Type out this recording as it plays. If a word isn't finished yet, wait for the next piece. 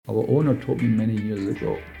Our owner told me many years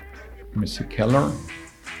ago, Mr. Keller,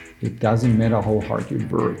 it doesn't matter how hard you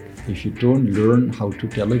work. If you don't learn how to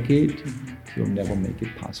delegate, you'll never make it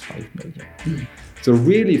past 5 million. So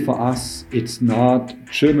really for us, it's not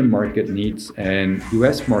German market needs and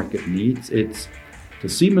US market needs. It's the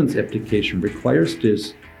Siemens application requires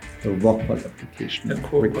this. The Rockwell application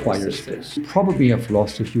requires this. Probably have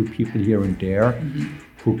lost a few people here and there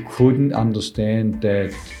who couldn't understand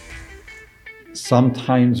that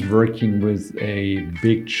sometimes working with a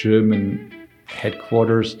big German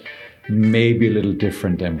headquarters may be a little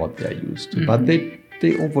different than what they're used to. But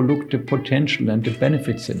they overlook the potential and the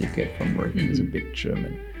benefits that you get from working with a big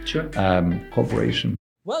German corporation.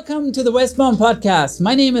 Welcome to the Westbound Podcast.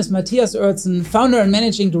 My name is Matthias Oertzen, founder and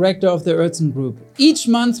managing director of the Oertzen Group. Each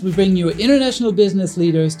month, we bring you international business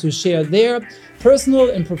leaders to share their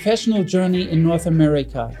personal and professional journey in North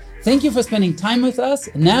America. Thank you for spending time with us.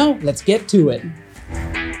 Now, let's get to it.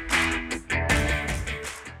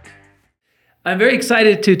 I'm very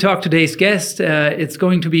excited to talk to today's guest. It's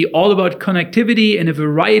going to be all about connectivity in a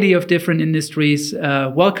variety of different industries.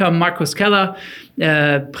 Welcome, Markus Keller,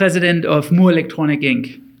 president of Murrelektronik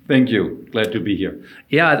Inc. Thank you. Glad to be here.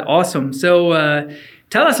 Yeah, awesome. So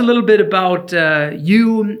tell us a little bit about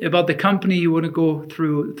you, about the company. You want to go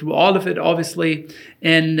through all of it, obviously.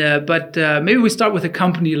 And but maybe we start with the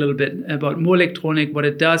company a little bit, about Murrelektronik, what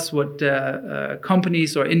it does, what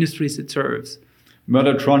companies or industries it serves.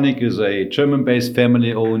 Murrelektronik is a German-based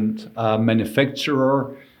family-owned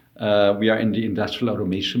manufacturer. We are in the industrial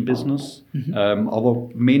automation business. Our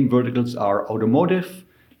main verticals are automotive,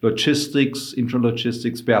 logistics,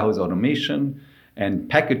 intralogistics, warehouse automation, and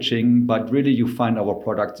packaging. But really, you find our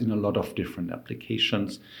products in a lot of different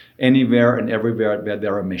applications. Anywhere and everywhere where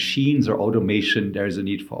there are machines or automation, there is a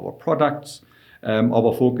need for our products.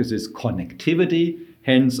 Our focus is connectivity.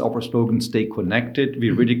 Hence, our slogan, stay connected. We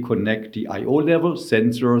really connect the I/O level,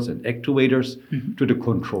 sensors and actuators, to the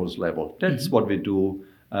controls level. That's what we do.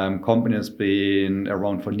 Company has been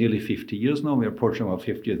around for nearly 50 years now. We're approaching our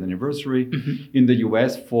 50th anniversary. In the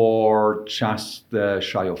US for just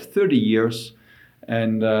shy of 30 years.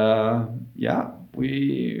 And we are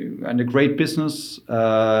in a great business,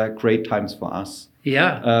 great times for us.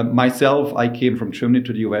 Yeah. Myself, I came from Germany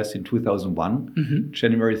to the US in 2001.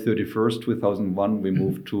 January 31st, 2001, we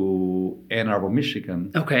moved to Ann Arbor,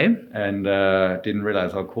 Michigan. Okay. And didn't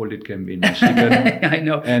realize how cold it can be in Michigan. I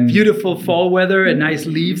know. And beautiful fall weather and nice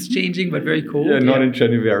leaves changing, but very cold. Yeah, not in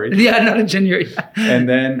January. Yeah, not in January. And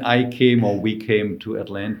then we came to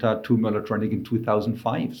Atlanta to Murrelektronik in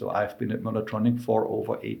 2005. So I've been at Murrelektronik for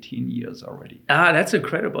over 18 years already. Ah, that's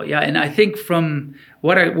incredible. Yeah, and I think from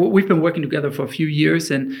we've been working together for a few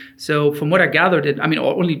years, and so from what I gathered,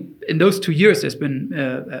 only in those 2 years, there's been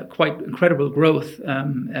quite incredible growth.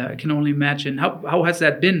 I can only imagine how has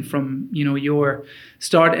that been from your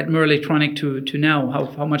start at Murrelektronik to now?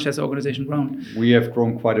 How much has the organization grown? We have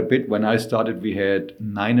grown quite a bit. When I started, we had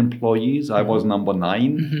 9 employees. I was number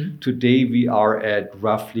 9. Today, we are at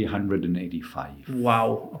roughly 185.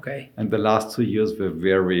 Wow. Okay. And the last 2 years were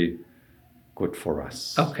very good for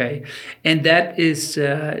us. Okay, and that is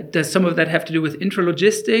does some of that have to do with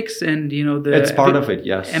intralogistics and It's part of it,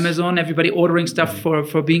 yes. Amazon, everybody ordering stuff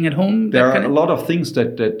for being at home. There are a lot of things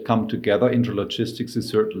that come together. Intralogistics is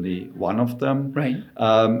certainly one of them. Right.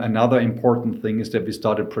 Another important thing is that we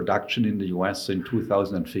started production in the US in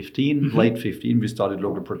 2015, late 15. We started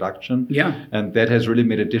local production. Yeah, and that has really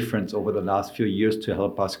made a difference over the last few years to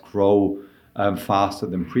help us grow faster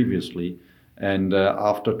than previously. And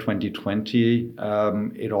after 2020,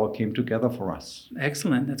 it all came together for us.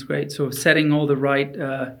 Excellent. That's great. So setting all the right,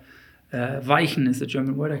 weichen is the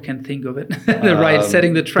German word. I can't think of it.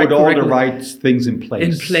 Setting the track. Put all the right things in place.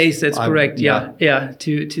 In place, that's correct. Yeah.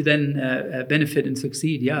 To then benefit and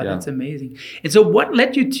succeed. Yeah, that's amazing. And so what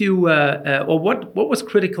led you to, or what was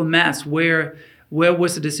critical mass? Where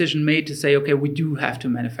was the decision made to say, okay, we do have to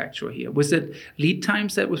manufacture here? Was it lead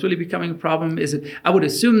times that was really becoming a problem? I would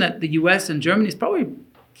assume that the US and Germany is probably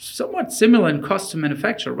somewhat similar in cost to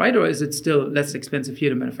manufacture, right? Or is it still less expensive here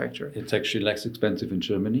to manufacture? It's actually less expensive in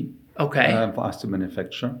Germany. Okay. For us to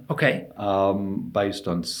manufacture. Okay. Based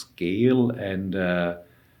on scale and a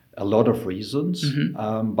lot of reasons.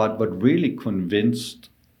 But what really convinced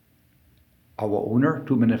our owner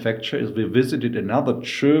to manufacture is we visited another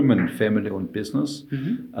German family-owned business,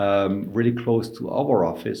 really close to our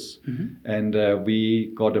office. And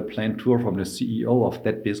we got a planned tour from the CEO of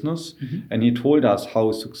that business. And he told us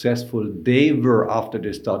how successful they were after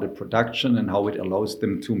they started production and how it allows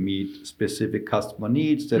them to meet specific customer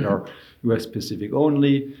needs that are US specific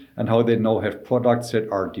only, and how they now have products that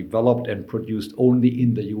are developed and produced only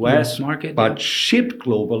in the US market, but shipped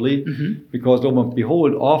globally, because lo and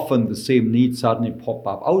behold, often the same needs suddenly pop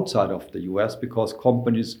up outside of the US because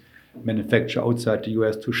companies manufacture outside the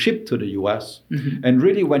US to ship to the US. And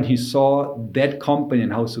really when he saw that company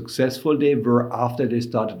and how successful they were after they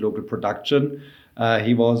started local production,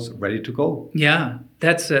 he was ready to go. Yeah,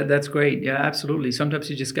 that's great. Yeah, absolutely. Sometimes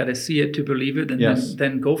you just got to see it to believe it, and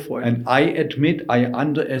then go for it. And I admit I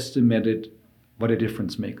underestimated what a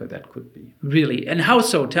difference maker that could be. Really? And how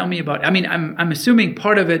so? Tell me about it. I mean, I'm assuming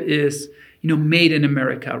part of it is, made in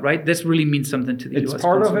America, right? This really means something to the US. It's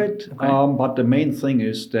part of it, but the main thing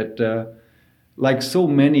is that like so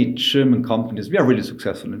many German companies, we are really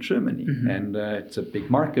successful in Germany, and it's a big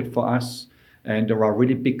market for us. And there are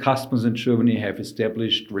really big customers in Germany, have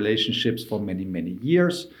established relationships for many, many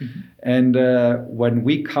years. And when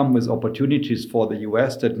we come with opportunities for the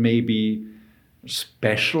US that may be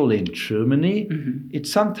special in Germany,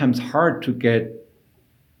 it's sometimes hard to get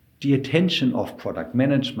the attention of product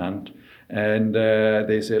management. And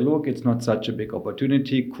they say, look, it's not such a big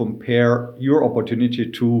opportunity. Compare your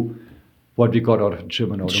opportunity to what we got out of the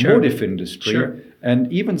German automotive industry.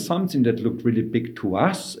 And even something that looked really big to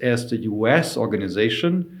us as the US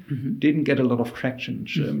organization didn't get a lot of traction in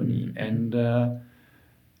Germany. And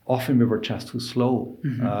often we were just too slow.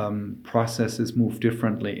 Processes move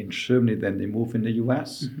differently in Germany than they move in the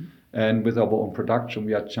US. And with our own production,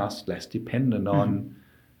 we are just less dependent on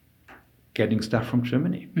getting stuff from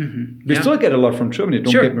Germany. We still get a lot from Germany,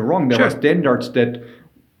 don't get me wrong. There are standards that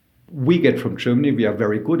we get from Germany. We are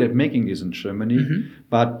very good at making this in Germany,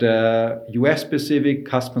 but US specific,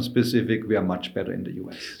 customer specific, we are much better in the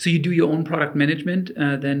US. So you do your own product management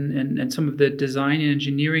then, and some of the design and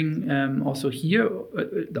engineering also here?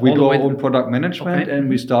 We do our own product management, and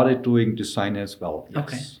we started doing design as well. Yes.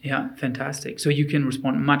 Okay, yeah, fantastic. So you can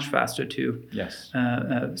respond much faster to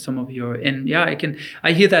some of your, and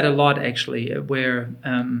I hear that a lot actually, where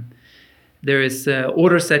there is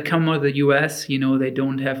orders that come out of the US, they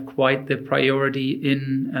don't have quite the priority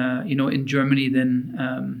in Germany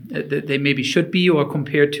than they maybe should be, or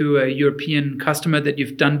compared to a European customer that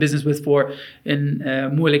you've done business with for, in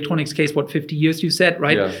Murrelektronik's case, 50 years you said,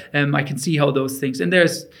 right? I can see how those things, and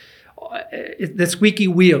there's the squeaky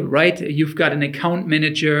wheel, right? You've got an account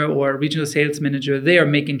manager or a regional sales manager. They are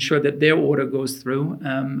making sure that their order goes through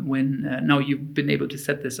when now you've been able to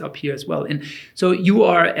set this up here as well. And so you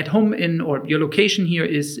are at home or your location here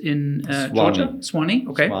is in Georgia? Suwanee,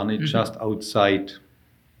 okay. Suwanee, just outside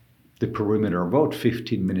the perimeter, about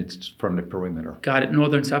 15 minutes from the perimeter. Got it.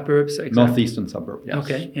 Northern suburbs? Exactly. Northeastern suburb, yes.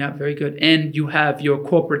 Okay, yeah, very good. And you have your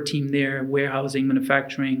corporate team there, warehousing,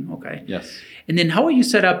 manufacturing, okay. Yes. And then how are you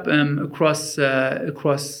set up across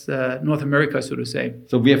North America, so to say?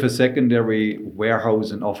 So we have a secondary warehouse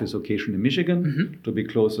and office location in Michigan to be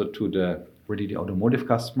closer to the automotive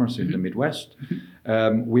customers in the Midwest.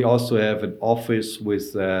 We also have an office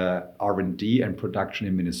with R&D and production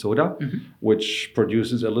in Minnesota, which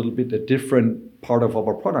produces a little bit a different part of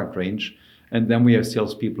our product range. And then we have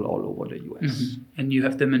salespeople all over the US. And you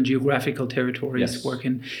have them in geographical territories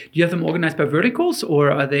working. Do you have them organized by verticals,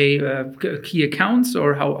 or are they key accounts,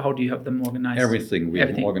 or how do you have them organized? Everything. We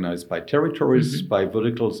have them organized by territories, by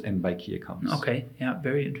verticals, and by key accounts. Okay, yeah,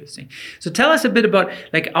 very interesting. So tell us a bit about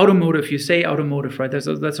like automotive. You say automotive, right? That's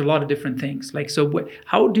a lot of different things. Like, so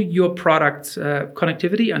how do your products,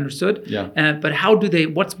 connectivity, understood? Yeah. But how do they?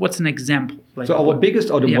 What's an example? Like, so our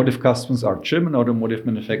biggest automotive customers are German automotive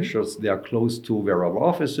manufacturers. They are close to where our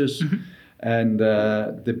office is. And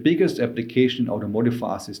the biggest application in automotive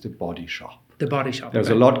for us is the body shop. The body shop. There's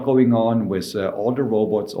a lot going on with all the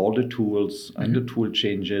robots, all the tools, and the tool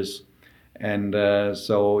changes. And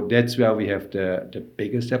so that's where we have the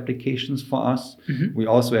biggest applications for us. We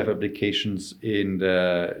also have applications in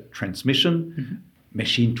the transmission.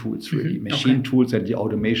 Machine tools, really. Machine tools and the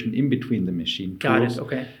automation in between the machine tools. Got it,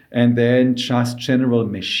 okay. And then just general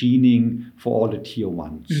machining for all the tier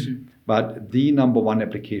ones. But the number one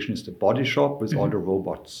application is the body shop with all the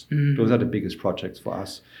robots. Those are the biggest projects for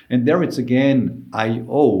us. And there it's again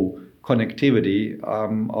I/O connectivity.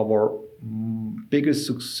 Our biggest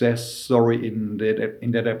success story in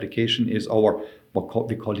that application is our what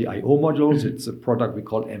we call the I/O modules. It's a product we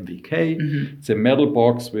call MVK. It's a metal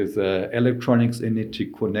box with electronics in it to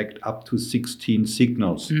connect up to 16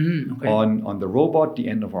 signals on the robot, the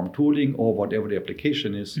end-of-arm tooling, or whatever the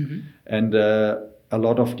application is. And a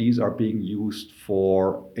lot of these are being used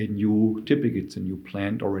for typically it's a new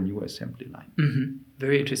plant or a new assembly line.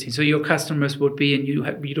 Very interesting. So your customers would be, and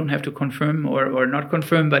you don't have to confirm or not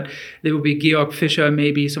confirm, but they would be Georg Fischer,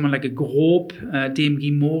 maybe someone like a Grob,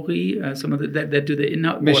 DMG Mori, some of that do the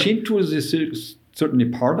in-house. Machine tools is certainly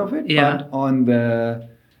part of it, but on the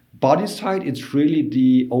body side, it's really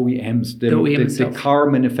the OEMs, the car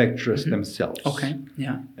manufacturers themselves. Okay,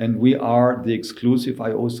 yeah. And we are the exclusive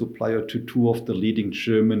I/O supplier to two of the leading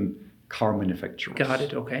German car manufacturers. Got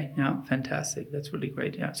it. Okay. Yeah. Fantastic. That's really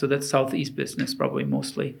great. Yeah. So that's Southeast business, probably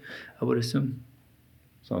mostly, I would assume.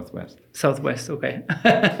 Southwest. Okay.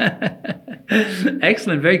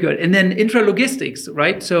 Excellent. Very good. And then intralogistics,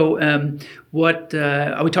 right? So what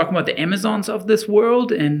are we talking about? The Amazons of this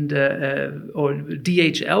world and or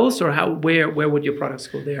DHLs, or where would your products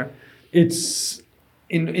go there? It's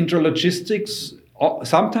in intralogistics.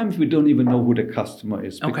 Sometimes we don't even know who the customer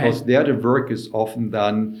is because there the work is often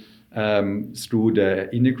done through the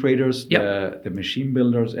integrators, the machine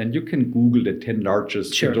builders, and you can Google the 10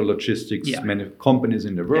 largest intralogistics companies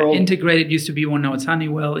in the world. Yeah, Integrated used to be one, now it's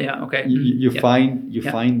Honeywell. Yeah, okay. You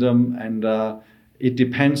find them, and it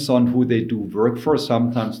depends on who they do work for.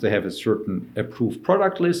 Sometimes they have a certain approved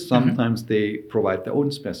product list. Sometimes they provide their own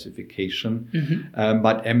specification.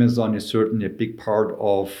 But Amazon is certainly a big part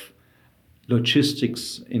of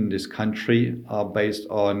logistics in this country are based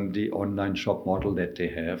on the online shop model that they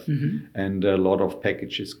have. And a lot of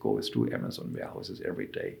packages go through Amazon warehouses every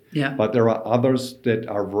day. Yeah. But there are others that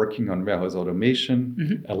are working on warehouse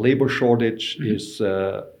automation. A labor shortage is,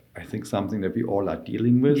 I think, something that we all are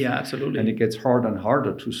dealing with. Yeah, absolutely. And it gets harder and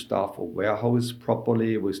harder to staff a warehouse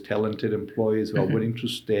properly with talented employees who are willing to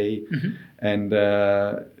stay. And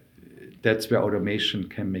that's where automation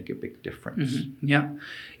can make a big difference. Yeah.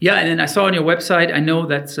 And then I saw on your website, I know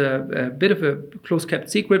that's a bit of a close-kept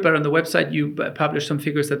secret, but on the website you published some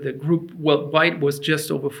figures that the group worldwide was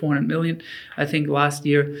just over 400 million, I think, last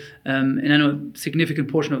year. And I know a significant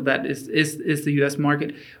portion of that is the US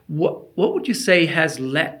market. What would you say has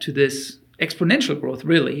led to this exponential growth,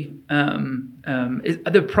 really?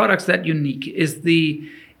 Are the products that unique? Is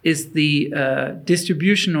the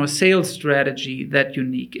distribution or sales strategy that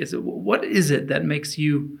unique? What is it that makes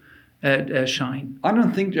you shine? I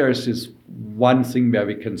don't think there's this one thing where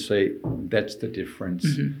we can say that's the difference.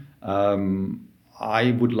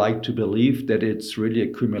 I would like to believe that it's really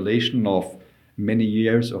accumulation of many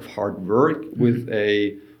years of hard work with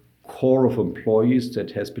a core of employees that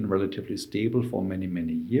has been relatively stable for many,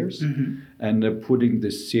 many years, and putting the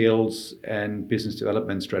sales and business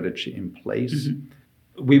development strategy in place.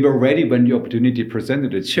 We were ready when the opportunity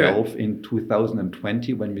presented itself in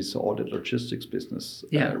 2020, when we saw the logistics business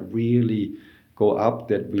really go up,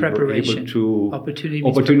 that we were able to...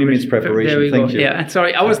 Opportunity means preparation. Thank you. Yeah, and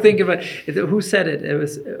sorry, I was thinking about who said it.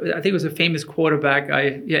 I think it was a famous quarterback.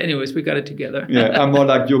 Anyways, we got it together. I'm more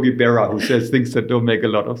like Yogi Berra, who says things that don't make a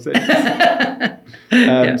lot of sense.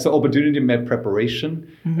 So opportunity met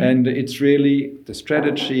preparation, and it's really the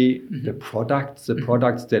strategy, the products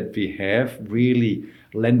that we have really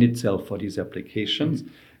lend itself for these applications.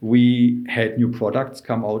 We had new products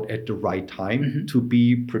come out at the right time to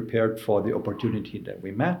be prepared for the opportunity that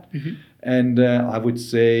we met. And I would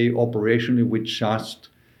say operationally we just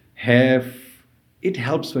have, it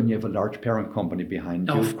helps when you have a large parent company behind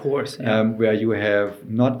you. Of course. Where you have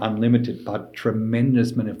not unlimited but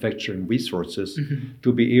tremendous manufacturing resources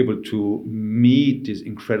to be able to meet this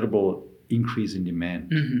incredible increase in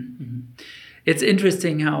demand. It's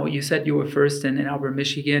interesting how you said you were first in Ann Arbor,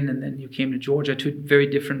 Michigan, and then you came to Georgia, two very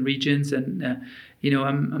different regions. And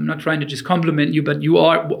I'm not trying to just compliment you, but you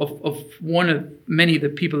are of one of many of the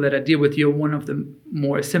people that I deal with. You're one of the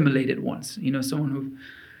more assimilated ones. Someone who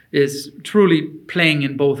is truly playing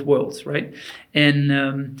in both worlds, right?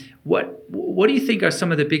 And what do you think are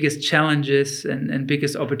some of the biggest challenges and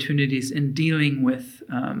biggest opportunities in dealing with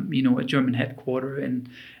a German headquarter and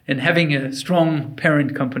having a strong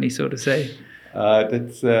parent company, so to say?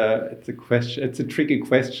 It's a question. It's a tricky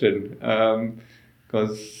question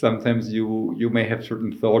because sometimes you may have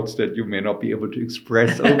certain thoughts that you may not be able to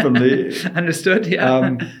express openly. Understood.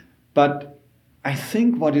 Yeah. But I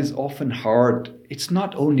think what is often hard, it's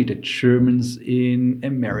not only the Germans in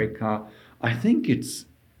America. I think it's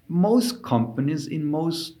most companies in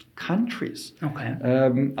most countries. Okay.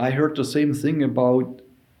 I heard the same thing about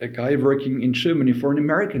a guy working in Germany for an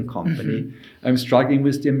American company. I'm struggling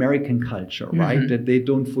with the American culture, right? That they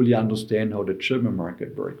don't fully understand how the German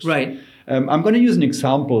market works. Right. I'm going to use an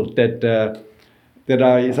example that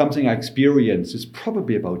something I experienced is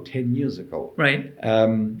probably about 10 years ago. Right.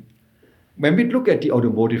 When we look at the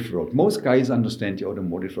automotive world, most guys understand the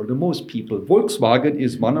automotive world, most people. Volkswagen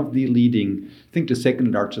is one of the leading, I think the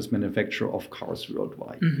second largest manufacturer of cars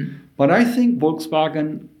worldwide. But I think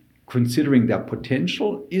Volkswagen, considering their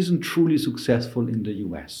potential, isn't truly successful in the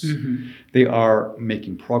US. They are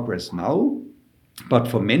making progress now, but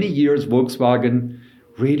for many years, Volkswagen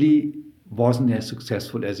really wasn't as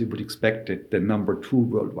successful as you would expect it, the number 2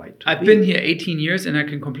 worldwide. I've been here 18 years and I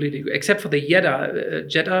can completely agree. Except for the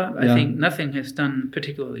Jetta, I think nothing has done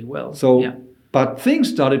particularly well. But things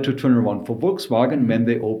started to turn around for Volkswagen when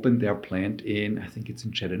they opened their plant in, I think it's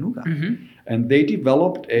in Chattanooga. And they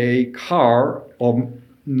developed a car, or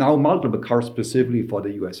now multiple cars specifically for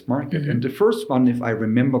the US market. And the first one, if I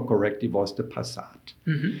remember correctly, was the Passat.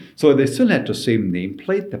 So they still had the same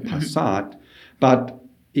nameplate, the Passat, but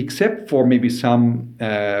except for maybe some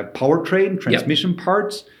powertrain, transmission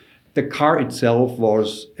parts, the car itself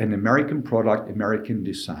was an American product, American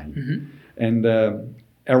design. And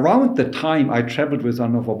around the time I traveled with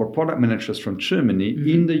one of our product managers from Germany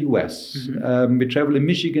in the US. We traveled in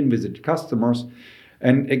Michigan, visited customers.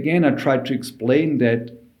 And again, I tried to explain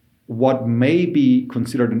that what may be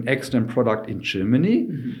considered an excellent product in Germany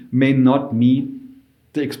may not meet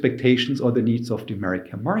the expectations or the needs of the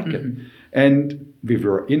American market. And we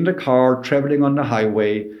were in the car, traveling on the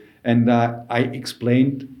highway, and I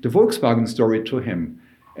explained the Volkswagen story to him.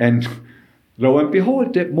 And lo and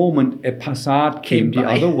behold, that moment, a Passat came the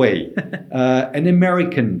other way, an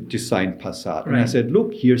American designed Passat. And I said,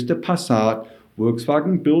 look, here's the Passat.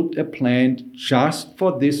 Volkswagen built a plant just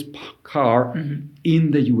for this car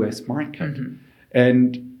in the US market.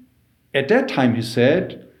 And at that time, he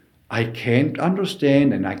said, I can't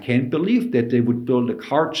understand and I can't believe that they would build a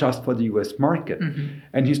car just for the US market.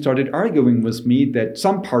 And he started arguing with me that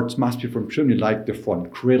some parts must be from Germany, like the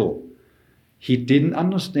front grille. He didn't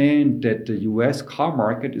understand that the US car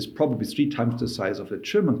market is probably 3 times the size of the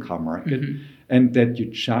German car market, and that you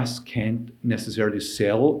just can't necessarily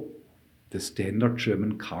sell the standard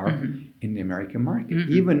German car in the American market,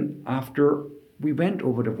 even after we went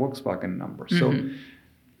over the Volkswagen numbers. So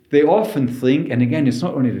they often think, and again, it's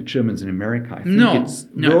not only the Germans in America, I think it's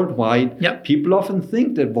worldwide. People often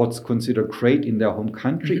think that what's considered great in their home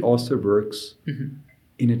country also works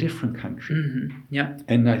in a different country.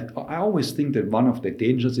 And I always think that one of the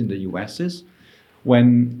dangers in the US is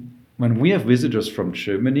when we have visitors from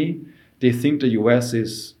Germany, they think the US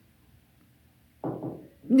is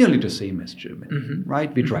nearly the same as Germany,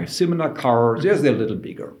 right? We drive similar cars. Yes, they're a little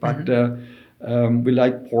bigger, but we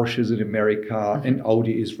like Porsches in America, and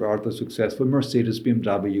Audi is rather successful. Mercedes,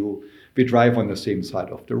 BMW. We drive on the same side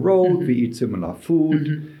of the road. We eat similar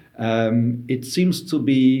food. It seems to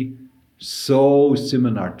be so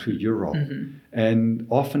similar to Europe. And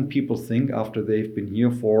often people think after they've been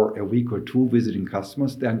here for a week or 2 visiting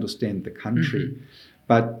customers, they understand the country.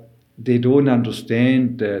 But they don't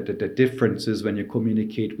understand the differences when you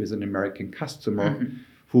communicate with an American customer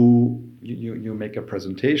who you make a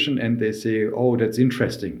presentation and they say, oh, that's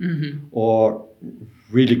interesting, or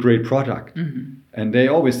really great product. And they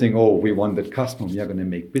always think, oh, we want that customer, we are going to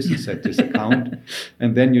make business at this account.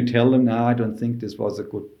 And then you tell them, no, I don't think this was a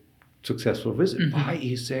good, successful visit. Why?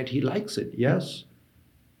 He said he likes it. Yes.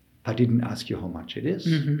 I didn't ask you how much it is.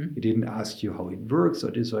 He didn't ask you how it works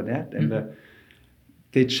or this or that. And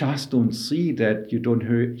they just don't see that you don't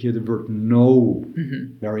hear the word no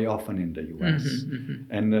very often in the US.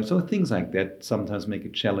 And so things like that sometimes make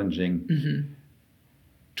it challenging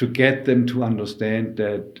to get them to understand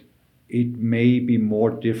that it may be more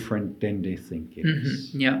different than they think it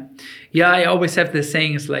is. Yeah. I always have this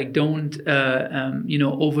saying, it's like, don't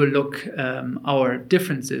overlook our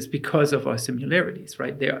differences because of our similarities,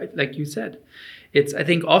 right? They are, like you said. I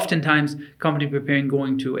think oftentimes company preparing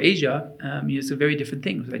going to Asia is a very different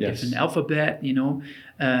thing. Like different alphabet,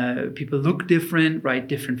 people look different, right?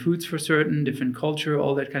 Different foods for certain, different culture,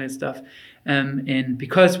 all that kind of stuff. And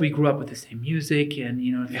because we grew up with the same music and,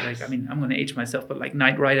 like, I mean, I'm going to age myself, but like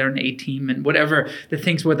Knight Rider and A-Team and whatever the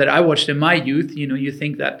things were that I watched in my youth, you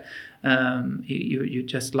think that you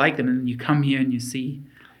just like them. And then you come here and you see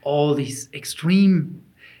all these extreme.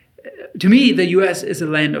 To me, the US is a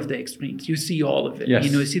land of the extremes. You see all of it.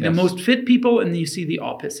 You see the most fit people and you see the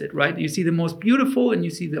opposite, right? You see the most beautiful and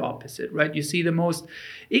you see the opposite, right? You see the most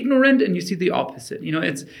ignorant and you see the opposite.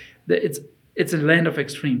 It's a land of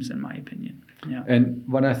extremes, in my opinion. Yeah. And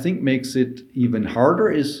what I think makes it even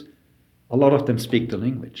harder is a lot of them speak the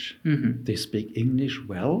language. They speak English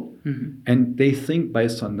well, and they think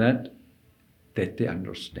based on that they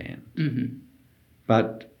understand.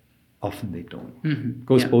 But often they don't.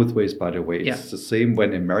 Goes both ways, by the way. It's the same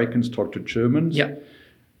when Americans talk to Germans.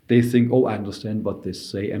 They think, oh, I understand what they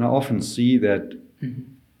say. And I often see that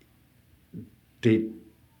they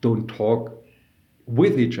don't talk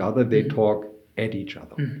with each other, they talk at each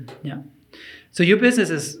other. So your business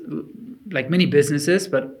is like many businesses,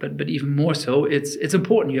 but even more so, it's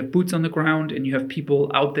important. You have boots on the ground and you have people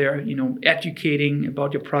out there, educating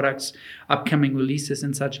about your products, upcoming releases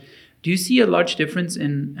and such. Do you see a large difference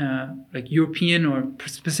in like European or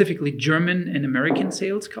specifically German and American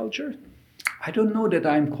sales culture? I don't know that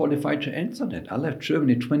I'm qualified to answer that. I left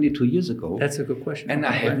Germany 22 years ago. That's a good question. And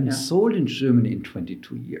I haven't sold in Germany in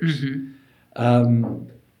 22 years.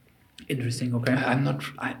 Interesting. Okay.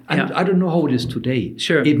 I don't know how it is today.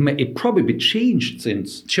 Sure. It probably changed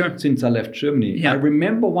since I left Germany. I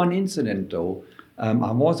remember one incident though.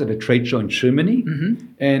 I was at a trade show in Germany,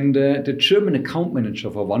 and the German account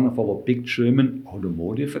manager for one of our big German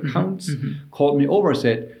automotive accounts called me over and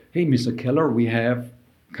said, "Hey, Mr. Keller, we have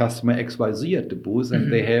customer XYZ at the booth,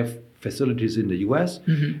 and they have facilities in the US,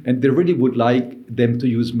 and they really would like them to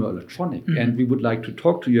use Murrelektronik, and we would like to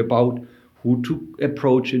talk to you about who to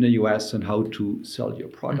approach in the US and how to sell your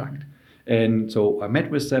product." And so I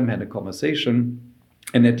met with them, had a conversation,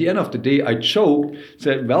 and at the end of the day, I joked,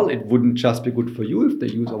 said, well, it wouldn't just be good for you if they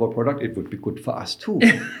use our product, it would be good for us too.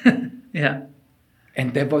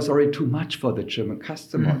 And that was already too much for the German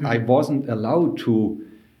customer. I wasn't allowed to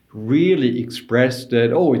really express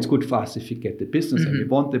that, oh, it's good for us if you get the business, and we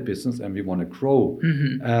want the business and we want to grow.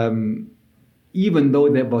 Even though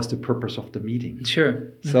that was the purpose of the meeting.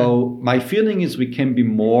 So my feeling is we can be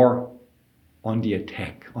more on the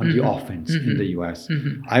attack, on the offense in the US.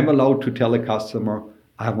 I'm allowed to tell a customer,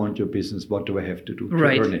 I want your business, what do I have to do to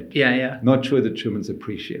earn it? Not sure the Germans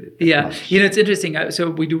appreciate it. Much. It's interesting.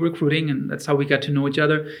 So we do recruiting, and that's how we got to know each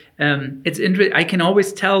other. It's interesting. I can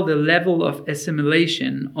always tell the level of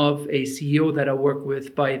assimilation of a CEO that I work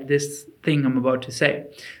with by this thing I'm about to say.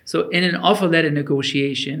 So in an offer letter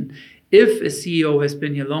negotiation, if a CEO has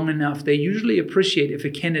been here long enough, they usually appreciate if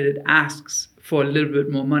a candidate asks for a little bit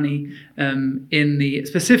more money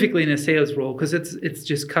specifically in a sales role, because it's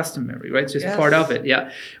just customary, right? It's just part of it,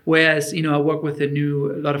 Whereas, I work with a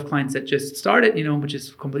lot of clients that just started, which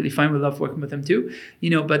is completely fine. We love working with them too,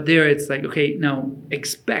 but there it's like, okay, now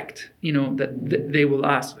expect, that they will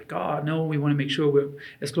ask like, oh, no, we want to make sure we're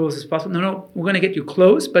as close as possible. No, we're going to get you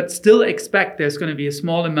close, but still expect there's going to be a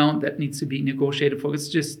small amount that needs to be negotiated for. It's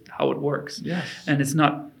just how it works. And it's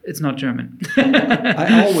not German.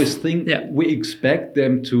 I always think we expect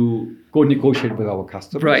them to go negotiate with our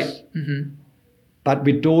customers. Right. But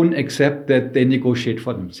we don't accept that they negotiate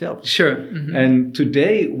for themselves. And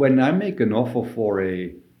today, when I make an offer for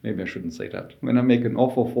maybe I shouldn't say that. When I make an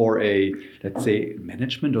offer for a, let's say,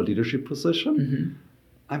 management or leadership position,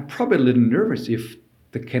 I'm probably a little nervous if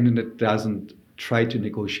the candidate doesn't try to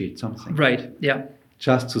negotiate something.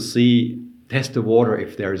 Just to test the water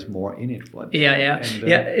if there is more in it for them.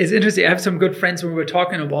 It's interesting. I have some good friends when we were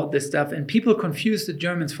talking about this stuff, and people confuse the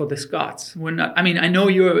Germans for the Scots. We're not. I mean, I know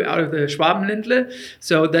you're out of the Schwabenländle,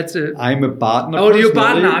 so that's a. I'm a Badener. Oh, you're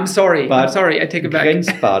Badener. I'm sorry. I take it back.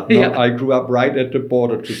 Grenzbadener. I grew up right at the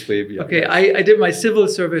border to Swabia. Okay, I did my civil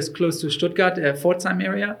service close to Stuttgart, Pforzheim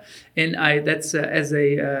area, and that's as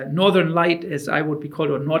a northern light, as I would be called,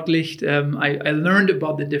 or Nordlicht. I learned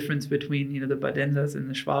about the difference between the Badensers and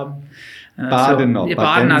the Schwaben.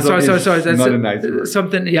 Badener. Sorry. That's not a nice word.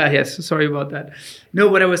 Something. Yes. Sorry about that. No,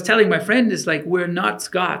 what I was telling my friend is like we're not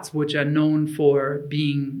Scots, which are known for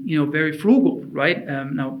being very frugal, right?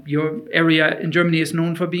 Now your area in Germany is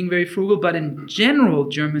known for being very frugal, but in general,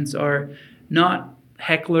 Germans are not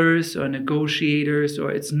hecklers or negotiators, or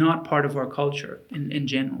it's not part of our culture in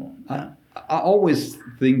general. I always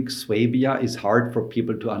think Swabia is hard for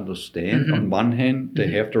people to understand. On one hand, they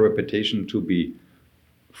have the reputation to be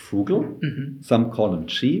frugal, some call them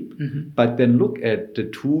cheap, but then look at the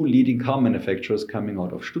two leading car manufacturers coming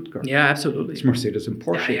out of Stuttgart. Absolutely. It's Mercedes and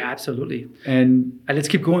Porsche. Absolutely. And let's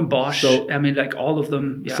keep going, Bosch. So, I mean, like all of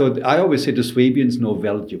them. So I always say the Swabians know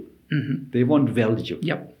value. They want value.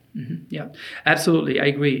 Absolutely. I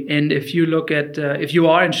agree. And if you look at, if you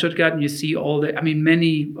are in Stuttgart and you see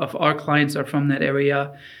many of our clients are from that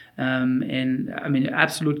area. And I mean,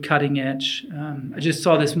 absolute cutting edge. I just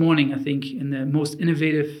saw this morning, I think, in the most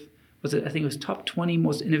innovative, I think it was top 20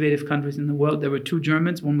 most innovative countries in the world. There were two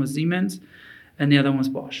Germans, one was Siemens, and the other one was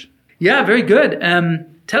Bosch. Yeah, very good.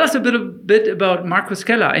 Tell us a bit about Markus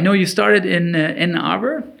Keller. I know you started in Ann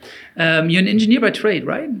Arbor. You're an engineer by trade,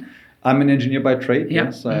 right? I'm an engineer by trade, Yeah.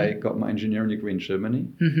 yes. I got my engineering degree in Germany.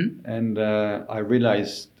 And I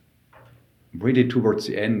realized really towards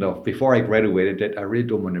the end of, before I graduated, that I really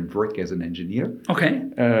don't want to work as an engineer. Okay.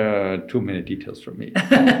 Too many details from me.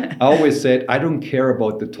 I always said, I don't care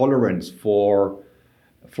about the tolerance for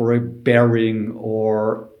a bearing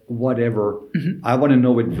or whatever. I want to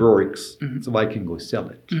know it works so I can go sell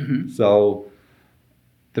it. So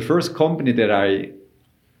the first company that I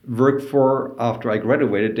worked for after I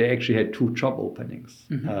graduated, they actually had 2 job openings.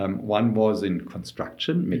 One was in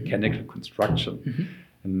construction, mechanical construction.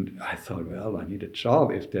 And I thought, well, I need a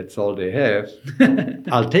job. If that's all they have,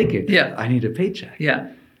 I'll take it. Yeah. I need a paycheck.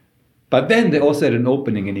 Yeah. But then they also had an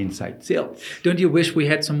opening in inside sales. Don't you wish we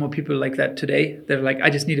had some more people like that today? They're like, I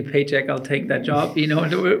just need a paycheck. I'll take that job. You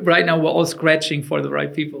know, right now we're all scratching for the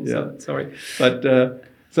right people. Yeah. So sorry. But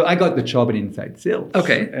so I got the job in inside sales.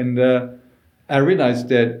 Okay. And I realized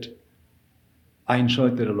that I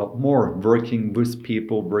enjoyed that a lot more, working with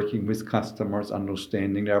people, working with customers,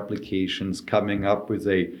 understanding their applications, coming up with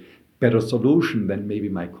a better solution than maybe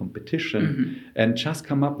my competition, and just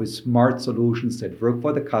come up with smart solutions that work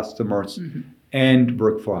for the customers and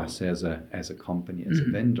work for us as a company, as a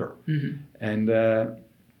vendor. And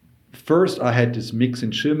first I had this mix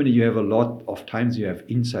in Germany. You have a lot of times you have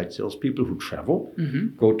inside salespeople who travel,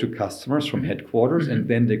 go to customers from headquarters, and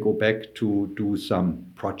then they go back to do some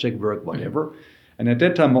project work, whatever. And at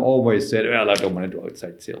that time I always said, well, I don't want to do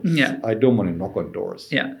outside sales. Yeah. I don't want to knock on doors.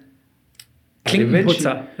 Yeah.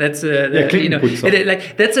 Klinkenputzer. That's Klinkenputzer.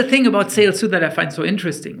 Like that's the thing about sales too that I find so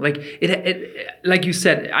interesting. Like it, like you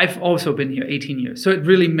said, I've also been here 18 years, so it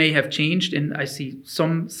really may have changed, and I see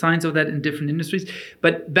some signs of that in different industries.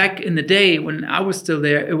 But back in the day when I was still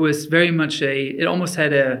there, it was very much it almost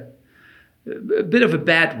had a bit of a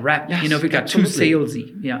bad rap. Yes, you know, if it got too absolutely.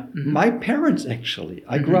 salesy. Yeah. My parents actually,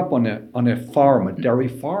 I grew up on a farm, a dairy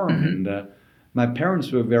farm, and my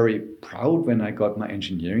parents were very proud when I got my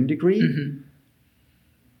engineering degree.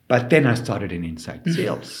 But then I started in inside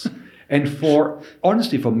sales. And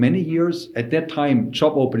honestly, for many years, at that time,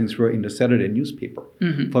 job openings were in the Saturday newspaper.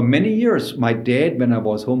 For many years, my dad, when I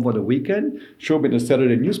was home for the weekend, showed me the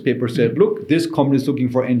Saturday newspaper, said, look, this company is looking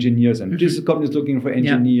for engineers, and this company is looking for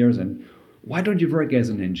engineers, and why don't you work as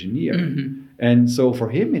an engineer? And so for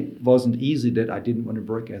him, it wasn't easy that I didn't want to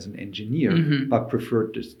work as an engineer, but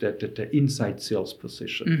preferred the inside sales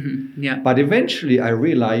position. But eventually I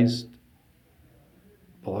realized,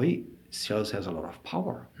 boy, sales has a lot of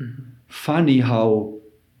power. Funny how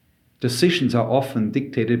decisions are often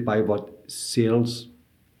dictated by what sales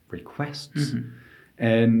requests.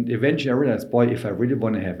 And eventually I realized, boy, if I really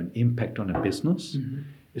want to have an impact on a business,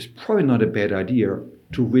 it's probably not a bad idea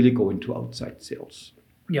to really go into outside sales.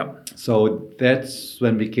 Yeah. So that's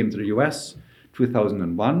when we came to the US,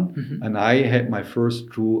 2001, and I had my first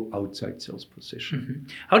true outside sales position.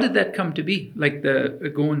 How did that come to be? Like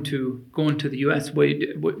the going to the US? Were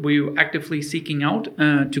you actively seeking out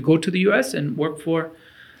to go to the US and work for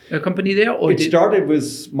a company there? Or it started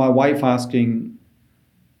with my wife asking,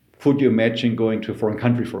 could you imagine going to a foreign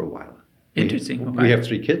country for a while? Interesting. We have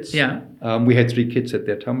 3 kids. Yeah. We had 3 kids at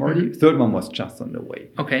that time already. Third one was just on the way.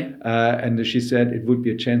 Okay. And she said it would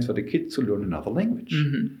be a chance for the kids to learn another language.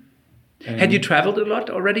 Had you traveled a lot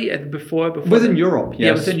already before? Within Europe, yes.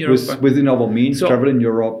 Yeah, within Europe. Within our means, travel in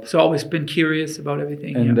Europe. So always been curious about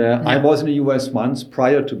everything. And I was in the US once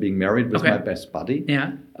prior to being married with my best buddy.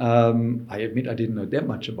 Yeah. I admit I didn't know that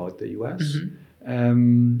much about the US.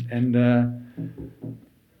 And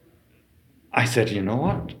I said, you know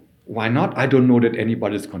what? Why not? I don't know that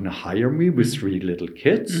anybody's going to hire me with 3 little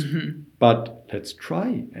kids, but let's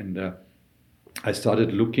try. And I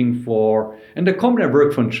started looking for, and the company I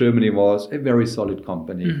worked for in Germany was a very solid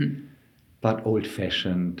company, but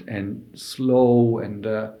old-fashioned and slow. And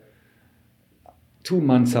 2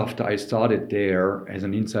 months after I started there as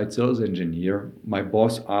an inside sales engineer, my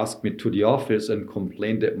boss asked me to the office and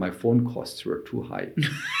complained that my phone costs were too high.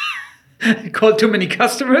 Called too many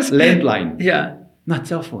customers? Landline. Yeah. Not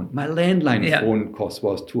cell phone. My landline phone cost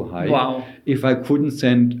was too high. Wow. If I couldn't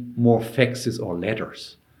send more faxes or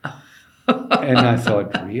letters. And I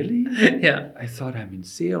thought, really? Yeah. I thought I'm in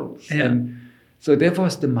sales. Yeah. And so that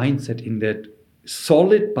was the mindset in that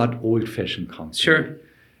solid but old-fashioned company. Sure.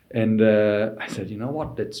 And I said, you know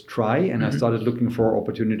what, let's try. And I started looking for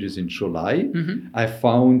opportunities in July. I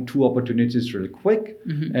found 2 opportunities really quick.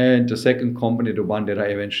 And the second company, the one that I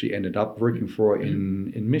eventually ended up working for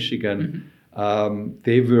in Michigan,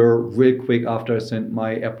 they were real quick after I sent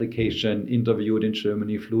my application, interviewed in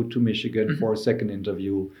Germany, flew to Michigan for a second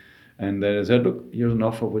interview. And then I said, look, here's an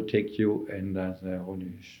offer, we'll take you. And I said,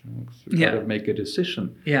 holy shucks, we got to make a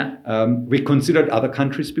decision. Yeah. We considered other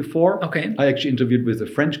countries before. Okay. I actually interviewed with a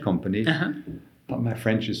French company, but my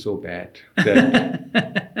French is so bad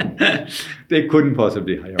that they couldn't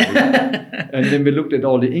possibly hire me. And then we looked at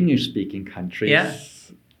all the English-speaking countries. Yeah.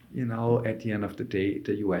 You know, at the end of the day,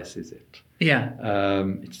 the US is it. Yeah.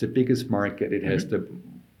 It's the biggest market. It has the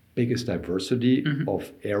biggest diversity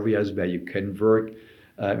of areas where you can work.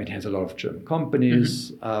 It has a lot of German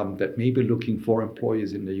companies that may be looking for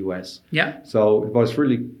employees in the US. Yeah. So it was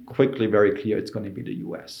really quickly very clear it's going to be the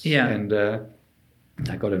US. Yeah. And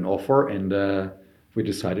I got an offer, and we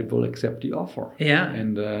decided we'll accept the offer. Yeah.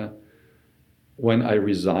 And when I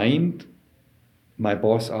resigned, my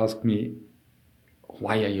boss asked me,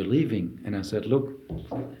 why are you leaving? And I said, look,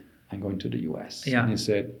 I'm going to the US. Yeah. And he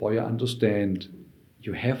said, boy, I understand.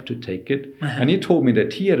 You have to take it. And he told me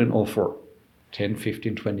that he had an offer 10,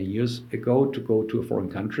 15, 20 years ago to go to a foreign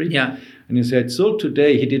country. Yeah. And he said, so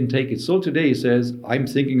today, he didn't take it. So today he says, I'm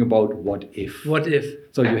thinking about what if. What if?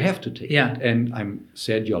 So you have to take Yeah. it. And I'm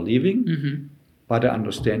sad you're leaving, but I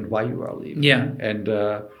understand why you are leaving. Yeah. And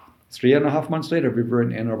 3.5 months later, we were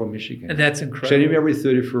in Ann Arbor, Michigan. That's incredible. January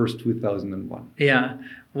 31st, 2001. Yeah.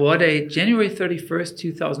 What a January 31st,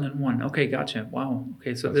 2001. Okay, gotcha. Wow.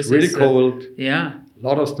 Okay, so this really is cold. Yeah. A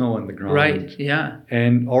lot of snow on the ground. Right. Yeah.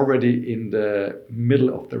 And already in the middle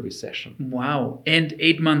of the recession. Wow. And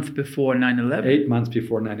 8 months before 9/11. 8 months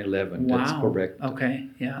before 9/11. Wow. That's correct. Okay.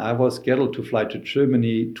 Yeah. I was scheduled to fly to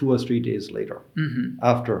Germany 2 or 3 days later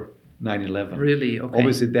after 9/11. Really? Okay.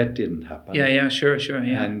 Obviously, that didn't happen. Yeah. Sure.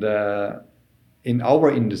 Yeah. And in our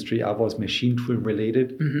industry, I was machine tool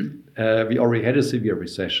related. We already had a severe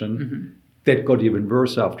recession. That got even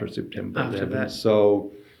worse after September 11.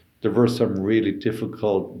 So there were some really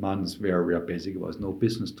difficult months where basically was no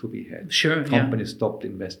business to be had. Sure. Companies stopped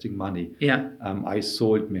investing money. Yeah. I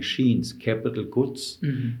sold machines, capital goods,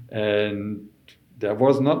 and there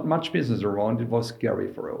was not much business around. It was scary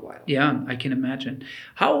for a while. Yeah, I can imagine.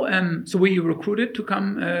 How so were you recruited to come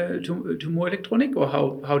to Murrelektronik, or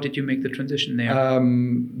how did you make the transition there?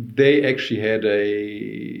 They actually had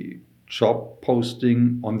a job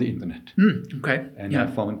posting on the internet. Okay. And I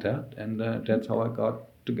found that, and that's how I got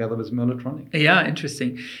together with Murrelektronik. Yeah,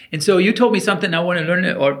 interesting. And so you told me something I want to learn,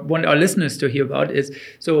 or want our listeners to hear about, is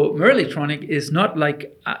so Murrelektronik is not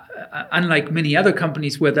like unlike many other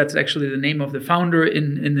companies where that's actually the name of the founder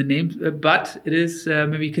in the name, but it is.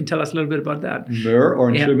 Maybe you can tell us a little bit about that. Mur, or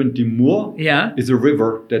in German, die Mur, yeah, is a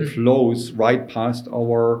river that flows right past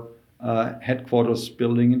our headquarters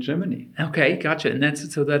building in Germany. Okay, gotcha. And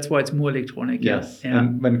that's why it's Murrelektronik. Yes. Yeah.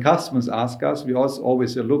 And when customers ask us, we also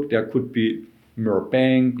always say, look, there could be Mur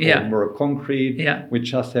Bank or Mur Concrete. Yeah. We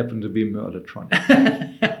just happen to be Murrelektronik.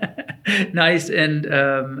 Nice and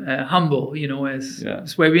humble, as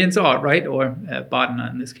Swabians are, right? Or Badener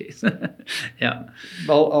in this case. Yeah.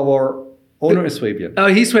 Well, our owner is Swabian. Oh,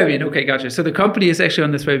 he's Swabian. Okay, gotcha. So the company is actually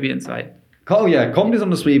on the Swabian side. Oh, yeah, company's on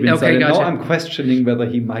the Swabian side. Gotcha. Now I'm questioning whether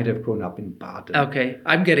he might have grown up in Baden. Okay,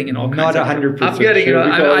 I'm getting in all kinds Not of 100% I'm getting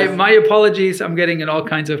sure. my apologies. I'm getting in all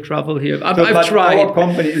kinds of trouble here. I've tried. Our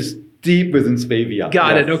company is deep within Swabia.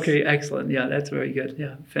 Got it. Okay, excellent. Yeah, that's very good.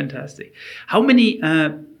 Yeah, fantastic. How many?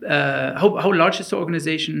 How large is the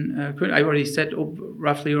organization? I already said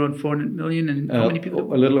roughly around 400 million. And how many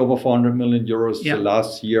people? A little over 400 million euros. The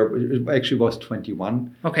last year, it actually was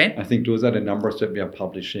 21. Okay. I think those are the numbers that we are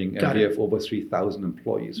publishing, and we have over 3,000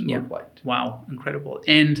 employees worldwide. Wow, incredible!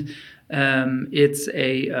 And it's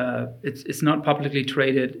not publicly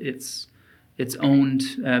traded. It's owned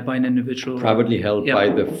by an individual. Privately held by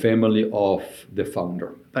the family of the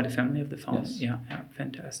founder. By the family of the founder. Yes. Yeah,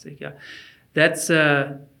 fantastic. Yeah, that's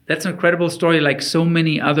an incredible story. Like so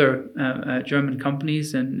many other German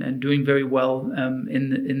companies, and doing very well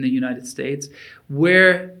in the United States.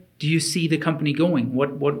 Where do you see the company going?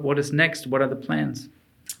 What is next? What are the plans?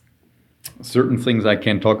 Certain things I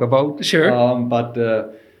can't talk about. Sure. But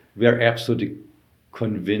we are absolutely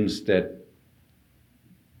convinced that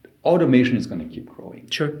automation is going to keep growing.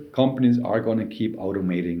 Sure. Companies are going to keep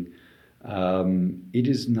automating. It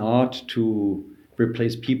is not to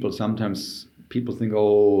replace people. Sometimes people think,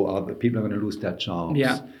 the people are going to lose their jobs.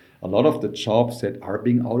 Yeah. A lot of the jobs that are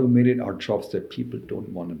being automated are jobs that people don't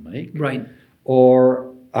want to make. Right.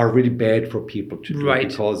 Or are really bad for people to do right.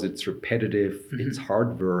 because it's repetitive, it's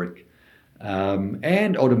hard work.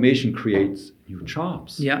 And automation creates new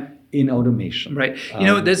jobs. Yeah. In automation. Right.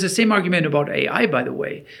 There's the same argument about AI, by the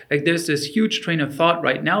way. Like there's this huge train of thought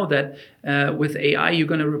right now that with AI, you're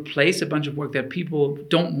going to replace a bunch of work that people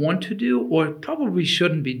don't want to do or probably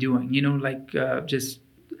shouldn't be doing,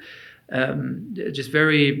 just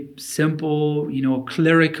very simple,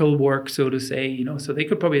 clerical work, so to say. So they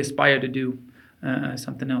could probably aspire to do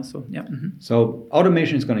something else. So yeah. So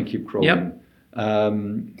automation is going to keep growing.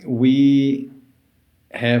 We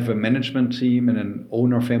have a management team and an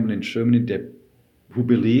owner family in Germany who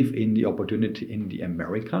believe in the opportunity in the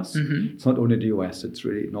Americas. It's not only the US, it's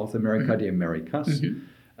really North America, the Americas.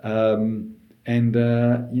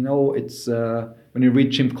 It's when you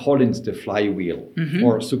read Jim Collins, the flywheel,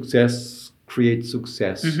 or success creates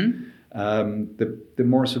success. The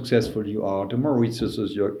more successful you are, the more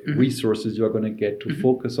resources you're going to get to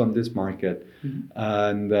focus on this market.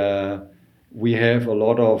 And we have a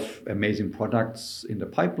lot of amazing products in the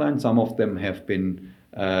pipeline. Some of them have been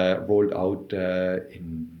rolled out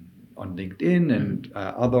on LinkedIn and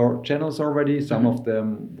other channels already. Some of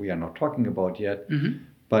them we are not talking about yet.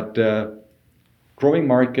 But growing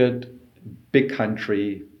market, big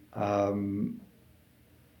country,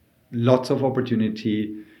 lots of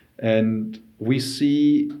opportunity. And we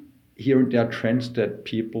see here and there trends that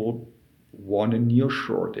people want a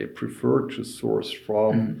nearshore. They prefer to source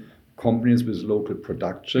from companies with local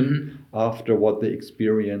production after what they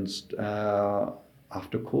experienced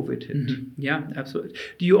after COVID hit. Yeah, absolutely.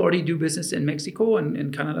 Do you already do business in Mexico and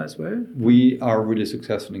in Canada as well? We are really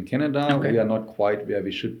successful in Canada. Okay. We are not quite where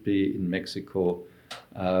we should be in Mexico.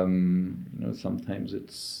 Sometimes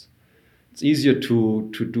it's easier to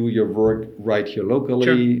do your work right here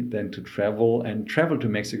locally than to travel. And travel to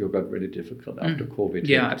Mexico got really difficult after COVID.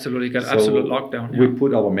 Yeah, absolutely. Got absolute lockdown. We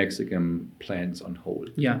put our Mexican plans on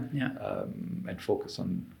hold. And focus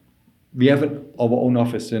on. We have our own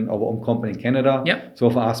office in our own company in Canada. So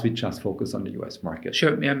for us, we just focus on the US market.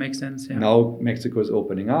 Sure, yeah, makes sense. Yeah. Now Mexico is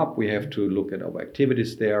opening up. We have to look at our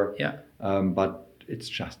activities there. But it's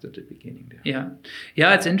just at the beginning there.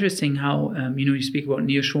 Yeah, it's interesting how, you speak about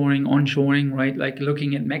nearshoring, onshoring, right? Like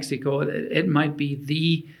looking at Mexico, it might be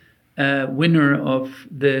the winner of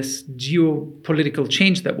this geopolitical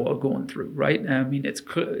change that we're all going through, right? I mean, it's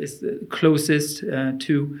the closest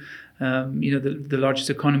to the largest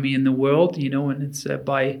economy in the world, and it's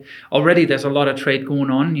already there's a lot of trade going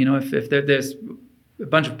on. If there's a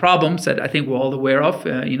bunch of problems that I think we're all aware of,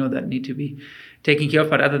 that need to be taken care of.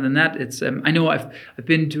 But other than that, it's I know I've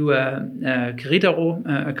been to Querétaro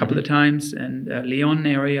a couple of times, and León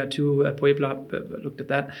area too, Puebla, looked at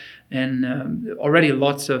that, and already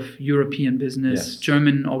lots of European business. Yes.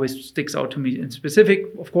 German always sticks out to me in specific,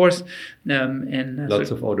 of course, and lots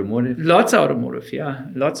of automotive. Lots of automotive, yeah,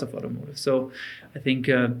 lots of automotive. So I think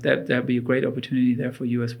that'd be a great opportunity there for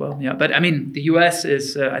you as well. Yeah, but I mean, the US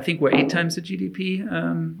is I think we're 8 times the GDP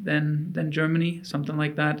than Germany, something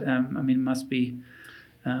like that. I mean, it must be.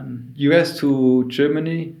 US to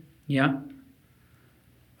Germany. Yeah.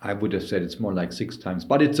 I would have said it's more like 6 times,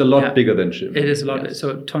 but it's a lot bigger than Germany. It is a lot.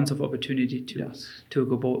 So tons of opportunity to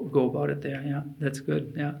go about it there. Yeah, that's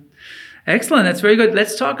good. Yeah, excellent. That's very good.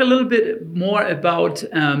 Let's talk a little bit more about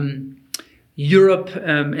Europe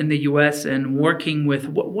and the US and working with.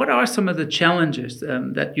 What are some of the challenges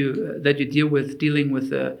that you dealing with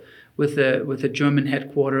the German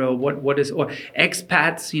headquarter, or or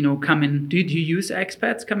expats coming? Do you use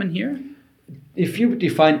expats coming here? If you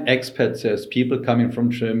define expats as people coming from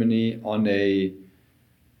Germany on a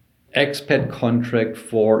expat contract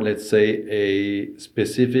for, let's say, a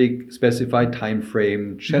specified time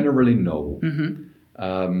frame, generally no.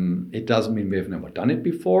 It doesn't mean we have never done it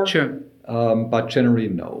before. Sure. But generally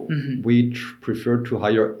no. We prefer to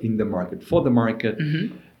hire in the market for the market.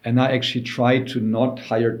 And I actually try to not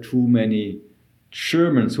hire too many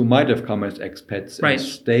Germans who might have come as expats and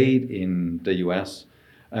stayed in the US.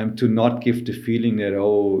 To not give the feeling that,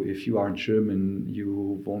 if you aren't German,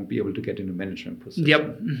 you won't be able to get into management position.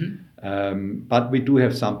 Yep. But we do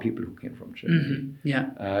have some people who came from Germany.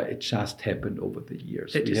 It just happened over the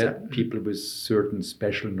years. We had people with certain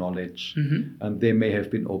special knowledge, and they may have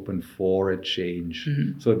been open for a change.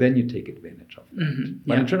 So then you take advantage of that.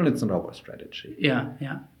 But in general, it's not our strategy.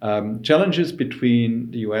 Challenges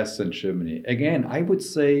between the US and Germany. Again, I would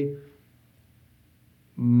say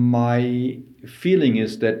my feeling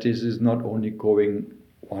is that this is not only going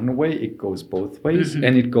one way, it goes both ways.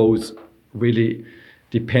 And it goes really,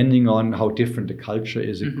 depending on how different the culture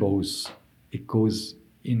is, it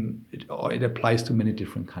applies to many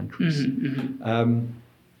different countries.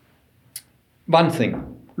 One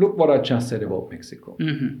thing, look what I just said about Mexico.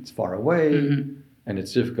 It's far away, and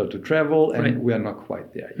it's difficult to travel, and we are not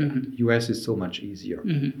quite there yet. US is so much easier.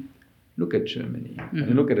 Look at Germany. When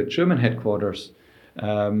you look at the German headquarters,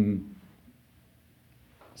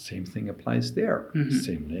 Same thing applies there.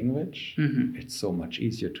 Same language. It's so much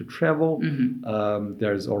easier to travel.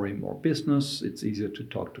 There's already more business. It's easier to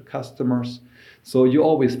talk to customers. So you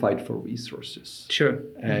always fight for resources. Sure.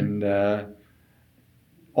 And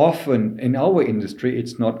often in our industry,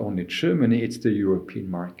 it's not only Germany, it's the European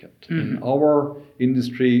market. In our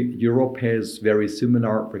industry, Europe has very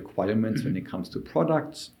similar requirements when it comes to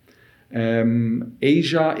products.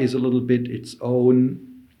 Asia is a little bit its own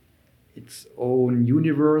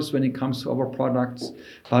universe when it comes to our products,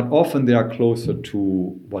 but often they are closer to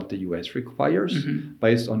what the US requires,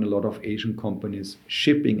 based on a lot of Asian companies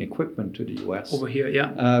shipping equipment to the US. Over here,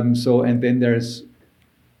 yeah. And then there's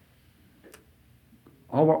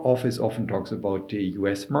our office often talks about the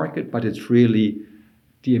US market, but it's really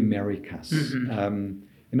the Americas.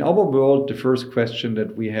 In our world, the first question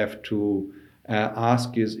that we have to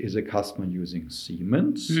ask is a customer using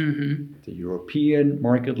Siemens, the European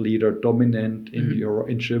market leader, dominant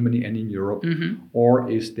in Germany and in Europe, or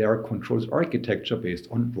is their controls architecture based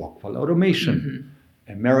on Rockwell automation?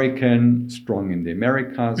 American, strong in the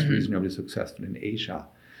Americas, reasonably successful in Asia.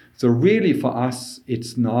 So really for us,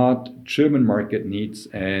 it's not German market needs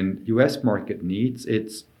and US market needs.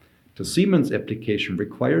 It's the Siemens application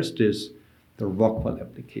requires this, the Rockwell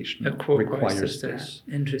application requires this.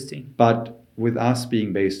 Interesting. But with us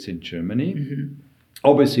being based in Germany,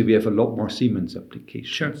 obviously we have a lot more Siemens applications.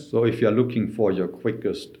 Sure. So if you're looking for your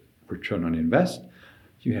quickest return on invest,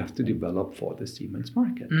 you have to develop for the Siemens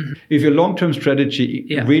market. If your long-term strategy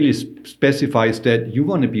really specifies that you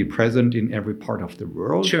want to be present in every part of the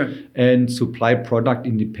world and supply product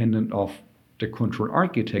independent of the control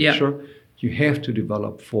architecture, you have to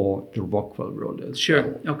develop for the Rockwell world as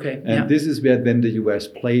well. Okay. And this is where then the US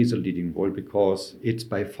plays a leading role because it's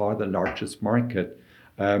by far the largest market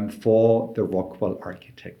for the Rockwell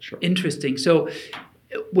architecture. Interesting. So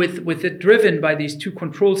with it driven by these two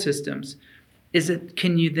control systems,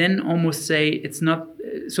 can you then almost say it's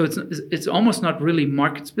almost not really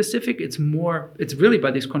market specific, it's really by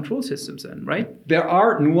these control systems then, right? There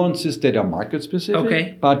are nuances that are market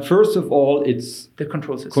specific, but first of all, it's the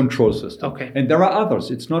control system. Okay. And there are others.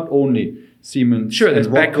 It's not only Siemens. Sure, there's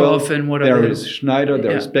Beckhoff and whatever. There is Schneider,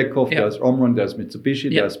 there is Beckhoff, there's Omron, there's Mitsubishi,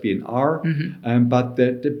 there's B&R. But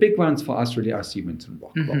the big ones for us really are Siemens and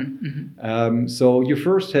Rockwell. So you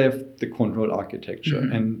first have the control architecture,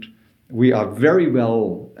 and we are very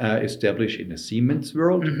well established in the Siemens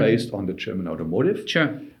world based on the German automotive.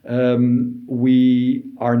 Sure. We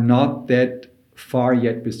are not that far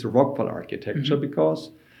yet with the Rockwell architecture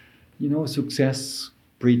because, success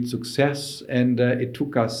breeds success, and it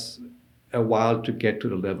took us a while to get to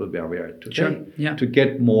the level where we are today, to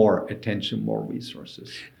get more attention, more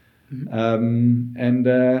resources. And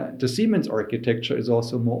the Siemens architecture is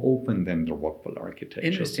also more open than the Rockwell architecture.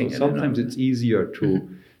 Interesting. So sometimes it's easier to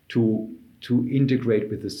integrate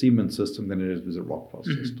with the Siemens system than it is with the Rockwell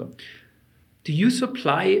system. Do you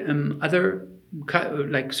supply other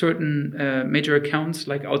like certain major accounts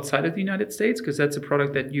like outside of the United States? Because that's a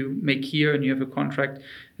product that you make here and you have a contract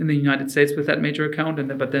in the United States with that major account,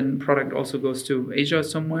 but then product also goes to Asia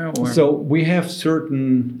somewhere? Or? So we have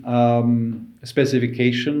certain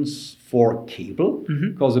specifications for cable,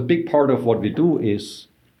 because a big part of what we do is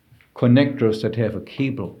connectors that have a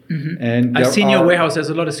cable. And I've seen your warehouse, there's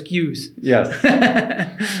a lot of SKUs. Yes.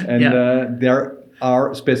 And there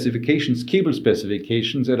are specifications, cable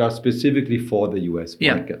specifications that are specifically for the US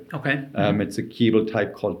market. Okay. It's a cable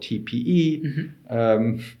type called TPE.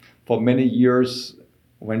 For many years,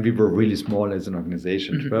 when we were really small as an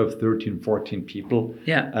organization, 12, 13, 14 people,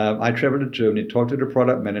 I traveled to Germany, talked to the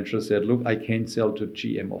product manager, said, look, I can't sell to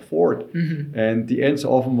GM or Ford. And the answer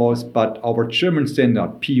often was, but our German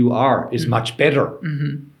standard, PUR, is much better.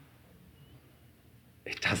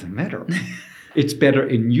 It doesn't matter. It's better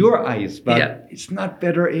in your eyes, but it's not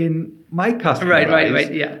better in my customer eyes.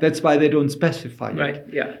 Right. That's why they don't specify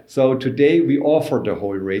it. So today we offer the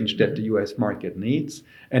whole range that the US market needs.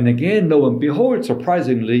 And again, lo and behold,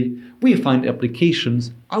 surprisingly, we find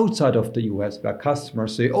applications outside of the US where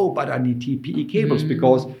customers say, oh, but I need TPE cables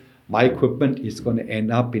because my equipment is going to end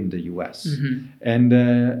up in the US. And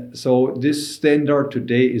so this standard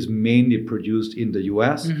today is mainly produced in the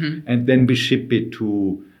US, and then we ship it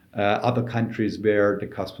to other countries where the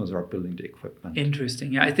customers are building the equipment.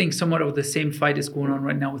 Interesting. Yeah, I think somewhat of the same fight is going on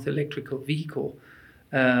right now with electrical vehicle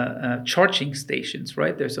charging stations,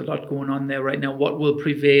 right? There's a lot going on there right now. What will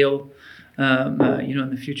prevail, in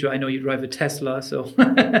the future? I know you drive a Tesla, so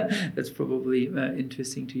that's probably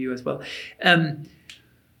interesting to you as well.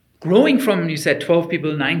 growing from, you said 12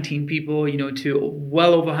 people, 19 people, to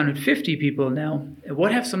well over 150 people now.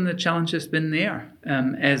 What have some of the challenges been there?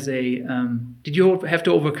 Did you have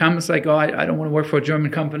to overcome? It's like, I don't want to work for a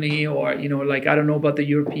German company, or like I don't know about the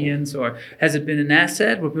Europeans, or has it been an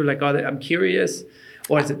asset where people are like, I'm curious,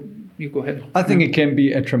 or is it? You go ahead. I think it can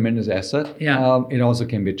be a tremendous asset. Yeah. It also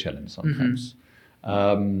can be a challenge sometimes.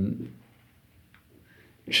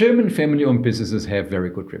 German family-owned businesses have very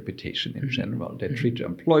good reputation in general. They treat their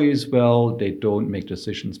employees well. They don't make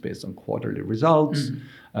decisions based on quarterly results.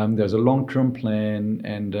 There's a long-term plan,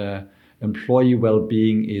 and employee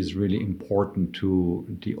well-being is really important to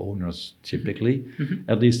the owners typically.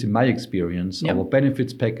 At least in my experience, our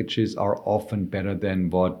benefits packages are often better than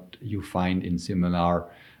what you find in similar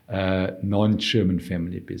non-German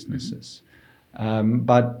family businesses.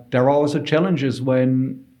 But there are also challenges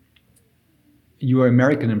when your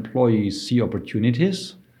American employees see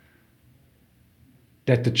opportunities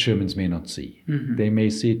that the Germans may not see. They may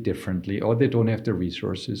see it differently, or they don't have the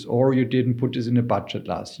resources, or you didn't put this in a budget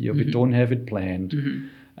last year, we don't have it planned.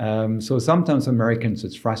 So sometimes Americans,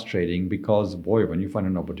 it's frustrating because, boy, when you find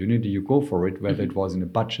an opportunity, you go for it, whether it was in a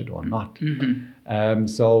budget or not.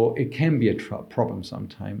 So it can be a problem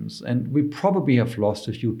sometimes. And we probably have lost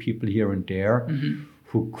a few people here and there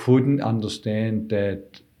who couldn't understand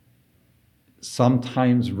that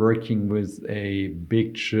sometimes working with a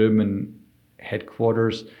big German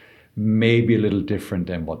headquarters may be a little different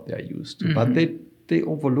than what they're used to. But they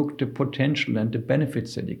overlook the potential and the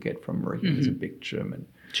benefits that you get from working with a big German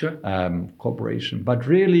corporation. But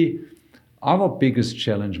really, my biggest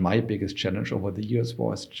challenge over the years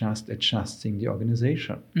was just adjusting the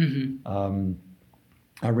organization.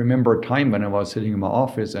 I remember a time when I was sitting in my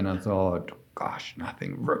office and I thought, gosh,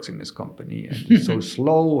 nothing works in this company, and it's so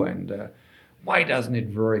slow, and why doesn't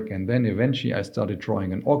it work? And then eventually I started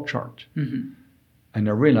drawing an org chart. And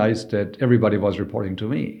I realized that everybody was reporting to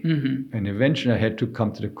me. And eventually I had to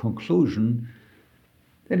come to the conclusion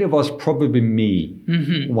that it was probably me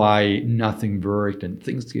why nothing worked and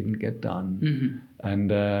things didn't get done.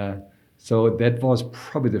 And so that was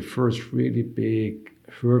probably the first really big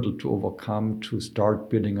hurdle to overcome, to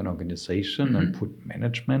start building an organization and put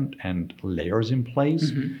management and layers in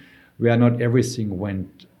place where not everything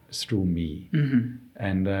went through me.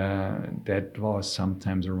 And that was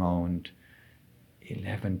sometimes around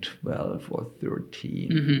 11, 12 or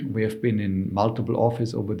 13. We have been in multiple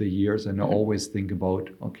offices over the years, and I always think about,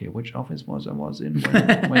 okay, which office I was in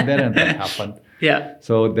when that and that happened.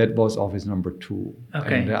 So that was office number 2.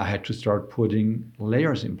 And I had to start putting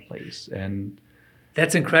layers in place. And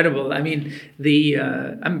that's incredible. I mean,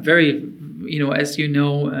 I'm very, as you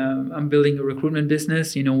know, I'm building a recruitment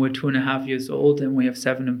business. We're 2.5 years old and we have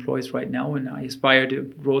 7 employees right now, and I aspire to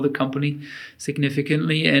grow the company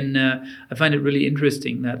significantly. And I find it really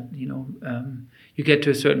interesting that, you get to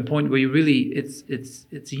a certain point where you really,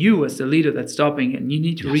 it's you as the leader that's stopping, and you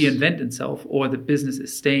need to reinvent itself, or the business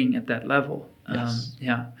is staying at that level.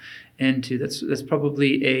 And that's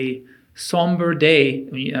probably a somber day,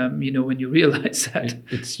 when you realize that.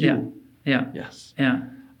 It's you. Yes.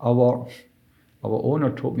 Our owner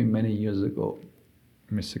told me many years ago,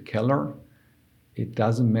 Mr. Keller, it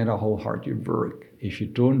doesn't matter how hard you work. If you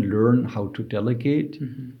don't learn how to delegate,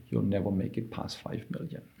 you'll never make it past 5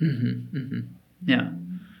 million.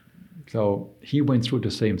 So he went through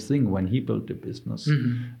the same thing when he built the business,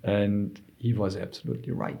 and he was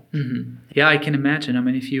absolutely right. Yeah, I can imagine. I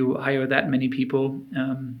mean, if you hire that many people,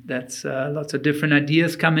 that's lots of different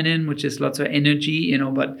ideas coming in, which is lots of energy,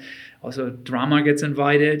 but also drama gets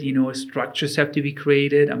invited, structures have to be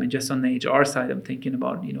created. I mean, just on the HR side, I'm thinking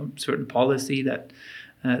about, certain policy that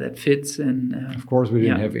fits. And of course, we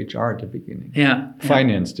didn't have HR at the beginning.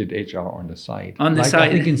 Finance did HR on the side. I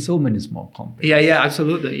think in so many small companies. Yeah,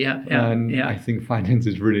 absolutely. I think finance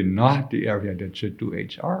is really not the area that should do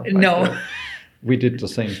HR. But, no. We did the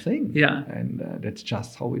same thing. And that's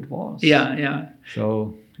just how it was.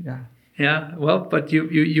 So, Yeah, well, but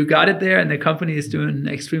you got it there, and the company is doing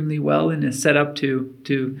extremely well and is set up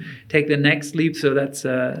to take the next leap. So that's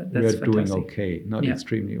fantastic. Doing okay, not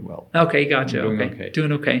extremely well. Okay, gotcha.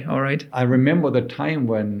 Doing okay. All right. I remember the time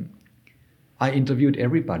when I interviewed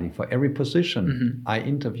everybody for every position. I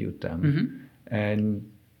interviewed them, and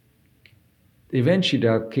eventually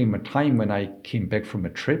there came a time when I came back from a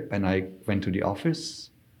trip and I went to the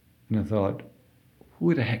office, and I thought,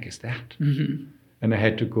 who the heck is that? And I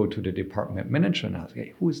had to go to the department manager and ask,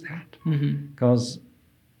 hey, who is that? Because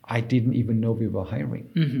I didn't even know we were hiring.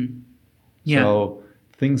 So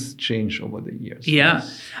things change over the years.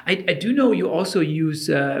 I do know you also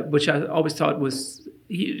use, which I always thought was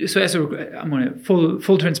I'm going to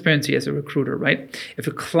full transparency as a recruiter, right? If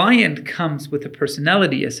a client comes with a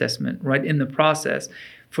personality assessment, right, in the process,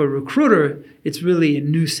 for a recruiter, it's really a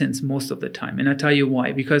nuisance most of the time. And I tell you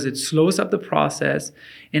why, because it slows up the process.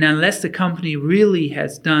 And unless the company really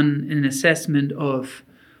has done an assessment of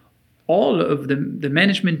all of the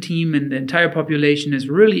management team and the entire population is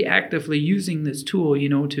really actively using this tool,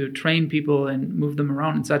 to train people and move them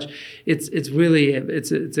around and such. It's really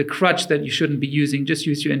a crutch that you shouldn't be using. Just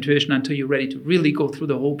use your intuition until you're ready to really go through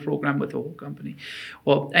the whole program with the whole company.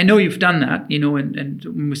 Well, I know you've done that, and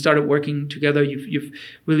when we started working together, you've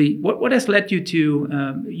really what has led you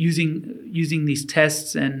to using these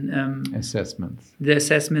tests and assessments. The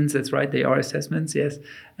assessments, that's right, they are assessments, yes.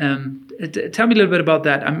 Tell me a little bit about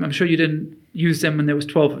that. I'm sure you didn't use them when there was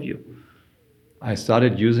 12 of you. I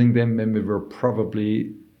started using them when we were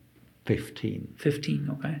probably 15. 15,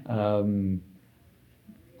 okay.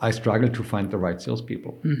 I struggled to find the right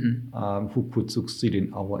salespeople who could succeed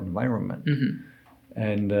in our environment.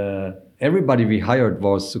 And everybody we hired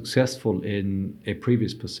was successful in a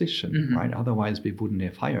previous position, right? Otherwise, we wouldn't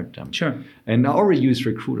have hired them. Sure. And I already used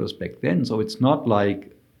recruiters back then, so it's not like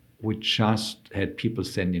we just had people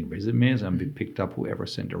send in resumes and we picked up whoever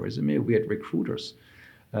sent a resume. We had recruiters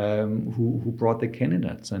who brought the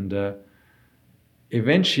candidates. And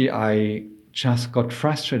eventually I just got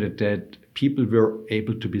frustrated that people were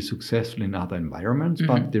able to be successful in other environments,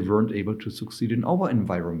 but they weren't able to succeed in our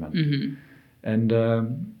environment. And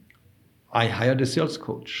I hired a sales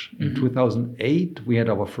coach. In 2008, we had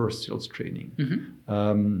our first sales training.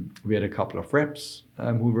 We had a couple of reps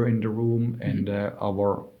who were in the room and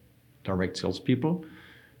our direct salespeople.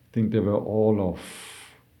 I think there were all of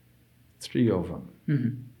 3 of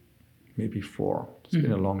them, maybe 4. It's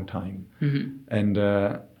been a long time. And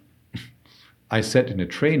I sat in a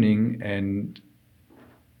training and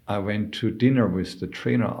I went to dinner with the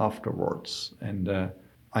trainer afterwards. And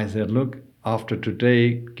I said, look, after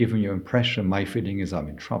today, given your impression, my feeling is I'm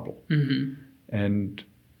in trouble. And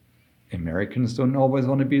Americans don't always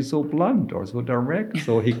want to be so blunt or so direct.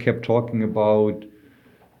 So he kept talking about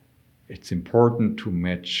it's important to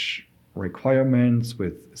match requirements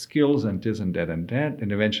with skills and this and that and that.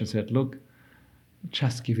 And eventually said, look,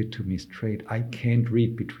 just give it to me straight. I can't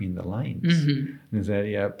read between the lines. And he said,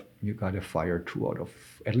 yep, you got to fire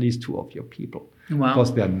at least two of your people. Wow.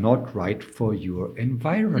 Because they're not right for your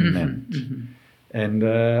environment. And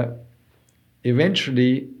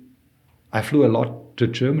eventually, I flew a lot to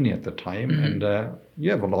Germany at the time, and you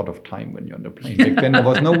have a lot of time when you're on the plane. Back then, there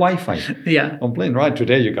was no Wi-Fi on plane. Right,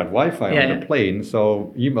 today you got Wi-Fi on the plane,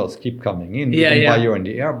 so emails keep coming in even while you're in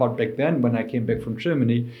the air. But back then, when I came back from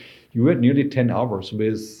Germany, you had nearly 10 hours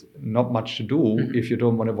with not much to do if you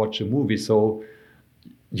don't want to watch a movie. So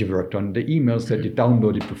you worked on the emails that you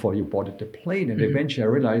downloaded before you boarded the plane. And eventually I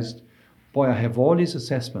realized, boy, I have all these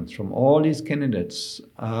assessments from all these candidates.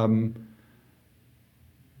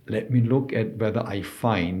 Let me look at whether I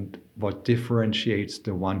find what differentiates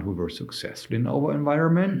the one who were successful in our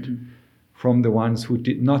environment from the ones who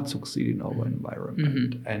did not succeed in our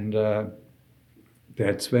environment. And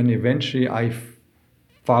that's when eventually I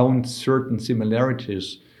found certain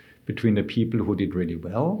similarities between the people who did really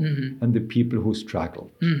well and the people who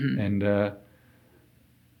struggled. And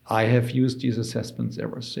I have used these assessments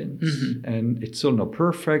ever since. And it's still not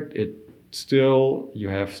perfect. You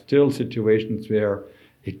have still situations where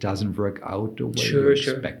it doesn't work out the way you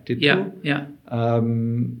expect it to.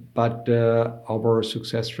 But our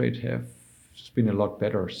success rate has been a lot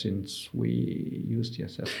better since we used the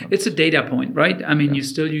assessment. It's a data point, right? I mean, you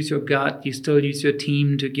still use your gut, you still use your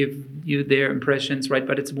team to give you their impressions, right?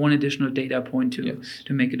 But it's one additional data point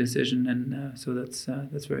to make a decision, and so that's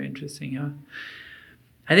very interesting. Yeah,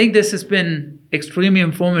 I think this has been extremely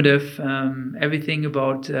informative. Everything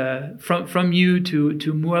about from you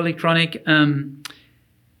to Murrelektronik.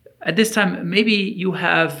 At this time, maybe you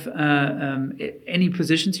have any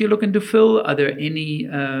positions you're looking to fill? Are there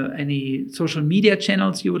any social media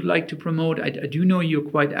channels you would like to promote? I do know you're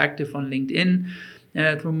quite active on LinkedIn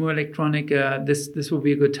through Murrelektronik. This will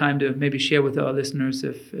be a good time to maybe share with our listeners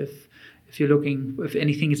if you're looking, if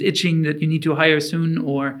anything is itching that you need to hire soon,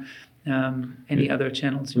 or any other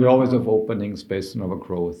channels. We always have openings based on our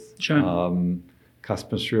growth.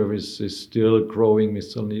 Customer service is still growing. We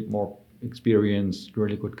still need more experienced,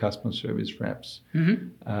 really good customer service reps.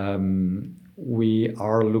 We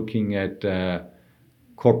are looking at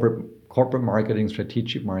corporate marketing,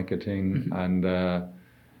 strategic marketing, and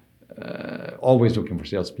always looking for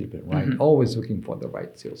salespeople, right? Always looking for the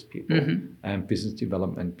right salespeople and business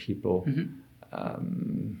development people.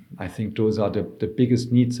 I think those are the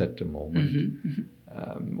biggest needs at the moment.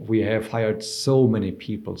 We have hired so many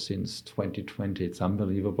people since 2020. It's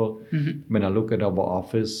unbelievable. When I look at our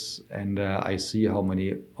office and I see how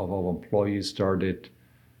many of our employees started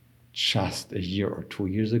just a year or 2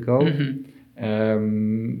 years ago.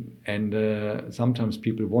 Sometimes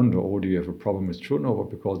people wonder, oh, do you have a problem with turnover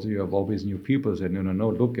because you have all these new people? I said, no,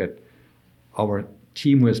 look at our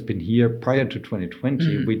team who has been here prior to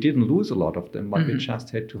 2020. We didn't lose a lot of them, but we just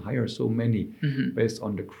had to hire so many based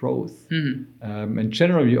on the growth. And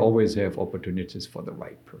generally, we always have opportunities for the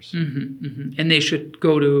right person. And they should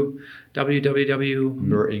go to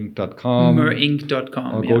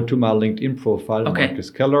www.murrelektronik.com or go to my LinkedIn profile, Markus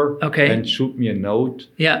Keller, and shoot me a note.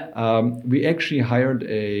 We actually hired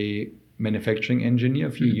a manufacturing engineer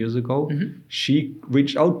a few years ago. She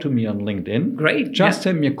reached out to me on LinkedIn. Great. Just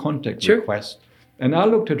sent me a contact request. And I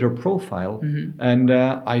looked at her profile and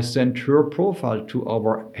I sent her profile to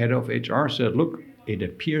our head of HR, said, look, it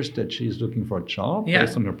appears that she's looking for a job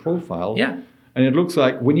based on her profile. And it looks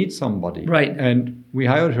like we need somebody. Right. And we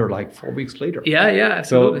hired her like 4 weeks later.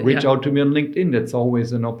 Absolutely. So reach out to me on LinkedIn. That's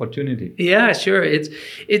always an opportunity. Yeah, sure. It's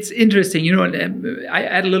interesting. You know, I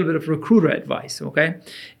add a little bit of recruiter advice, okay?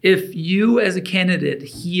 If you as a candidate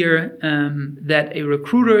hear that a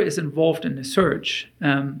recruiter is involved in a search,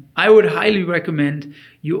 I would highly recommend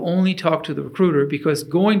you only talk to the recruiter, because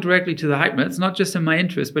going directly to the hiring manager, it's not just in my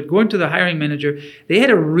interest, but going to the hiring manager, they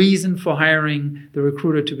had a reason for hiring the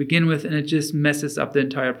recruiter to begin with, and it just messes up the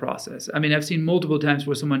entire process. I mean, I've seen multiple times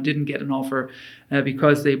where someone didn't get an offer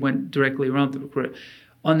because they went directly around the recruiter.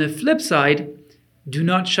 On the flip side, do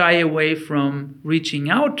not shy away from reaching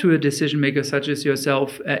out to a decision maker such as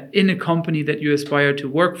yourself in a company that you aspire to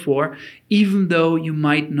work for, even though you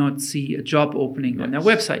might not see a job opening on their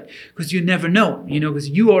website, because you never know, because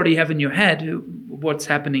you already have in your head what's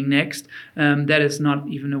happening next. That is not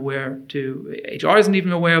even aware HR isn't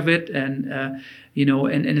even aware of it, and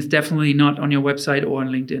and it's definitely not on your website or on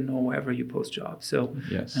LinkedIn or wherever you post jobs. So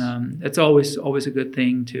that's always a good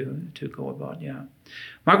thing to go about. Yeah.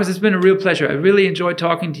 Markus, it's been a real pleasure. I really enjoyed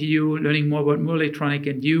talking to you, learning more about Murrelektronik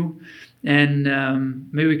and you, and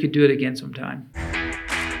maybe we could do it again sometime.